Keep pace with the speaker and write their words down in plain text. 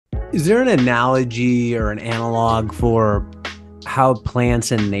Is there an analogy or an analog for how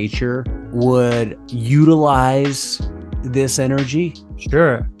plants in nature would utilize this energy?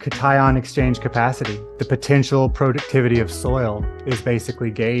 Sure. Cation exchange capacity. The potential productivity of soil is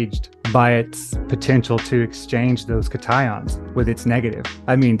basically gauged by its potential to exchange those cations with its negative.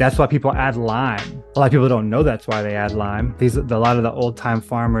 I mean, that's why people add lime. A lot of people don't know that's why they add lime. A lot of the old time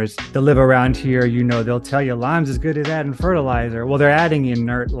farmers that live around here, they'll tell you lime's as good as adding fertilizer. Well, they're adding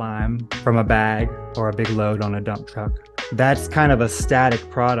inert lime from a bag or a big load on a dump truck. That's kind of a static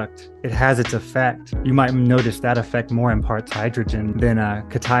product. It has its effect. You might notice that effect more imparts hydrogen than a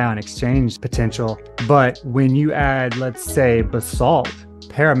cation exchange potential. But when you add, let's say, basalt,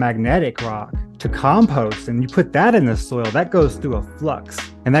 paramagnetic rock, to compost, and you put that in the soil, that goes through a flux.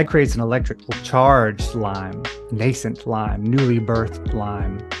 And that creates an electrical charged lime, nascent lime, newly birthed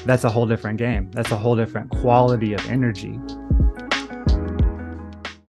lime. That's a whole different game. That's a whole different quality of energy.